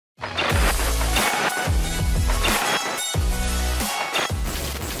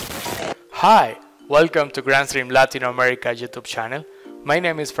Hi, welcome to GrandStream Latin America YouTube channel. My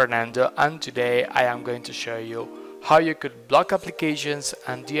name is Fernando and today I am going to show you how you could block applications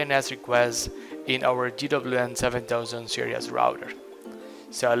and DNS requests in our GWN700 series router.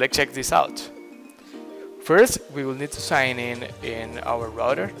 So let's check this out. First, we will need to sign in our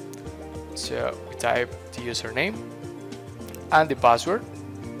router. So we type the username and the password.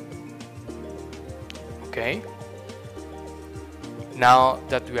 Okay. Now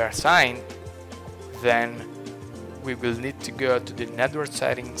that we are signed, then we will need to go to the network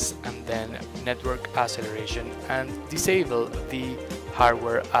settings and then network acceleration and disable the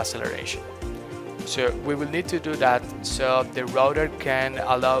hardware acceleration. So we will need to do that so the router can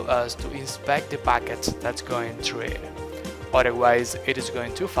allow us to inspect the packets that's going through it. Otherwise, it is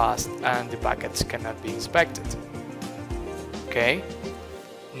going too fast and the packets cannot be inspected. Okay,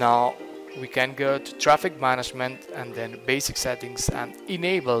 now we can go to traffic management and then basic settings and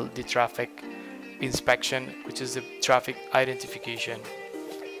enable the traffic inspection, which is the traffic identification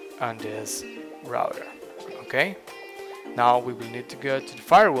on this router. Okay, now we will need to go to the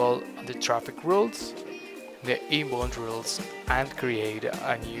firewall on the traffic rules, the inbound rules, and create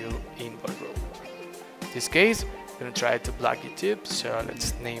a new inbound rule. In this case, we're going to try to block YouTube, so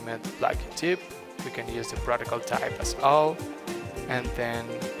let's name it block YouTube. We can use the protocol type as all, and then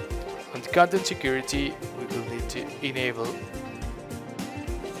on the content security, we will need to enable.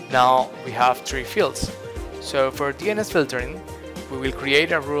 Now we have three fields. So for DNS filtering, we will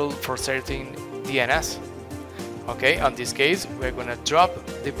create a rule for certain DNS. Okay, in this case, we're going to drop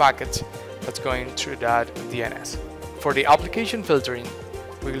the packet that's going through that DNS. For the application filtering,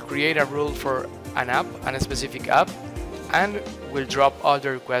 we will create a rule for an app and a specific app, and we'll drop all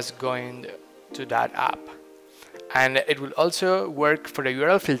the requests going to that app. And it will also work for the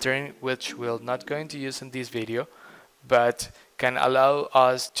URL filtering, which we're not going to use in this video, but can allow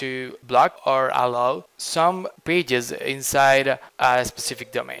us to block or allow some pages inside a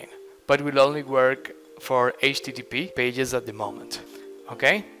specific domain, but will only work for HTTP pages at the moment.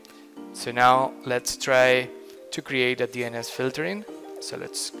 Okay, so now let's try to create a DNS filtering. So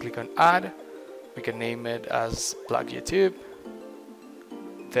let's click on add. We can name it as block YouTube.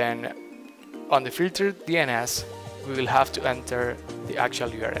 Then on the filtered DNS, we will have to enter the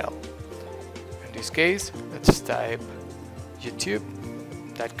actual URL. In this case, let's type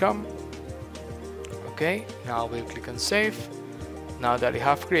youtube.com. Okay, now we'll click on save. Now that we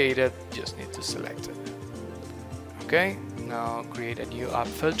have created, just need to select it. Okay, now create a new app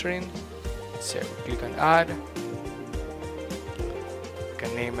filtering. So we click on add. We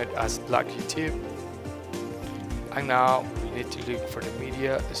can name it as block YouTube. And now we need to look for the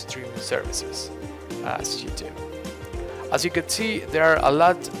media streaming services as YouTube. As you can see, there are a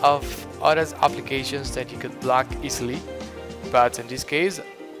lot of other applications that you could block easily, but in this case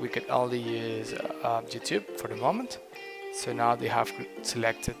we can only use YouTube for the moment. So now they have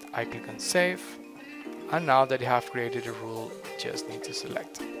selected, I click on save, and now that you have created a rule, just need to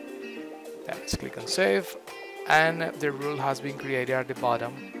select it. Then let's click on save, and the rule has been created at the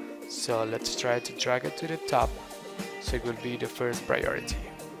bottom. So let's try to drag it to the top so it will be the first priority.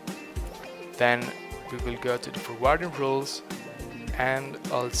 Then we will go to the forwarding rules and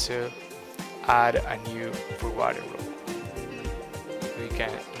also add a new forwarding rule. We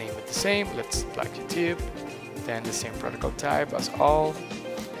can name it the same. Let's block YouTube, then the same protocol type as all,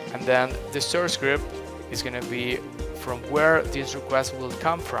 and then the source group is going to be from where this request will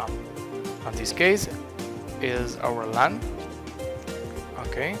come from. In this case is our LAN.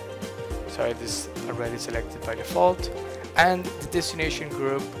 Okay, so it is already selected by default, and the destination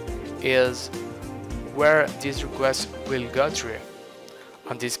group is where this request will go through.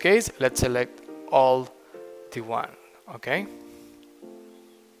 In this case, let's select all the one. Okay,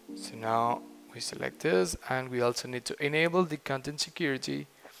 so now we select this, and we also need to enable the content security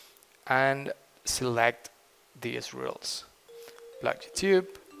and select these rules, block YouTube,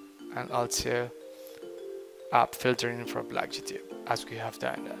 and also app filtering for block YouTube, as we have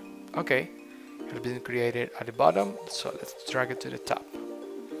done that. Okay, it has been created at the bottom, so let's drag it to the top.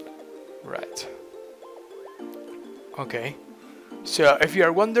 Right. Okay, so if you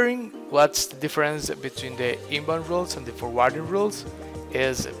are wondering what's the difference between the inbound rules and the forwarding rules,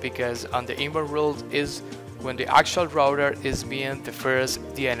 is because on the inbound rules is when the actual router is being the first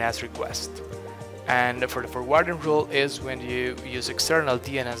DNS request, and for the forwarding rule is when you use external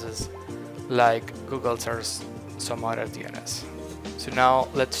DNSs like Google's or some other DNS. So now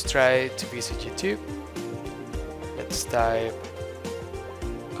let's try to visit YouTube. Let's type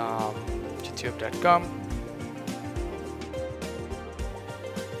youtube.com.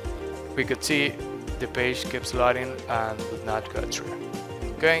 We could see the page keeps loading and will not go through.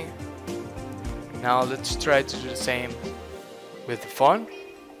 Okay, Now let's try to do the same with the phone.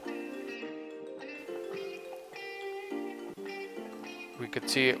 We could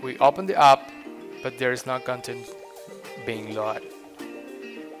see we open the app, but there is no content being loaded.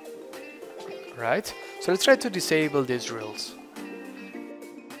 Right? So let's try to disable these rules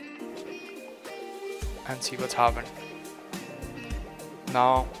and see what's happened.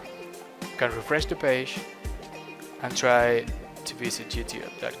 Now you can refresh the page and try to visit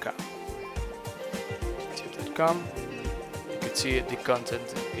youtube.com. youtube.com, you can see the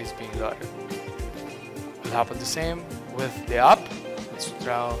content is being loaded. It will happen the same with the app. Let's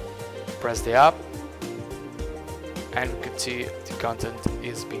now press the app and we can see the content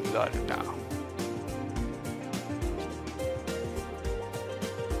is being loaded now.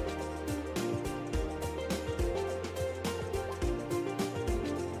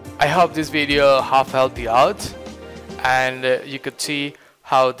 I hope this video have helped you out, and you could see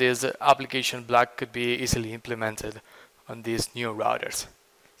how this application block could be easily implemented on these new routers.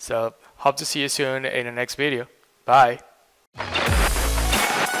 So hope to see you soon in the next video. Bye.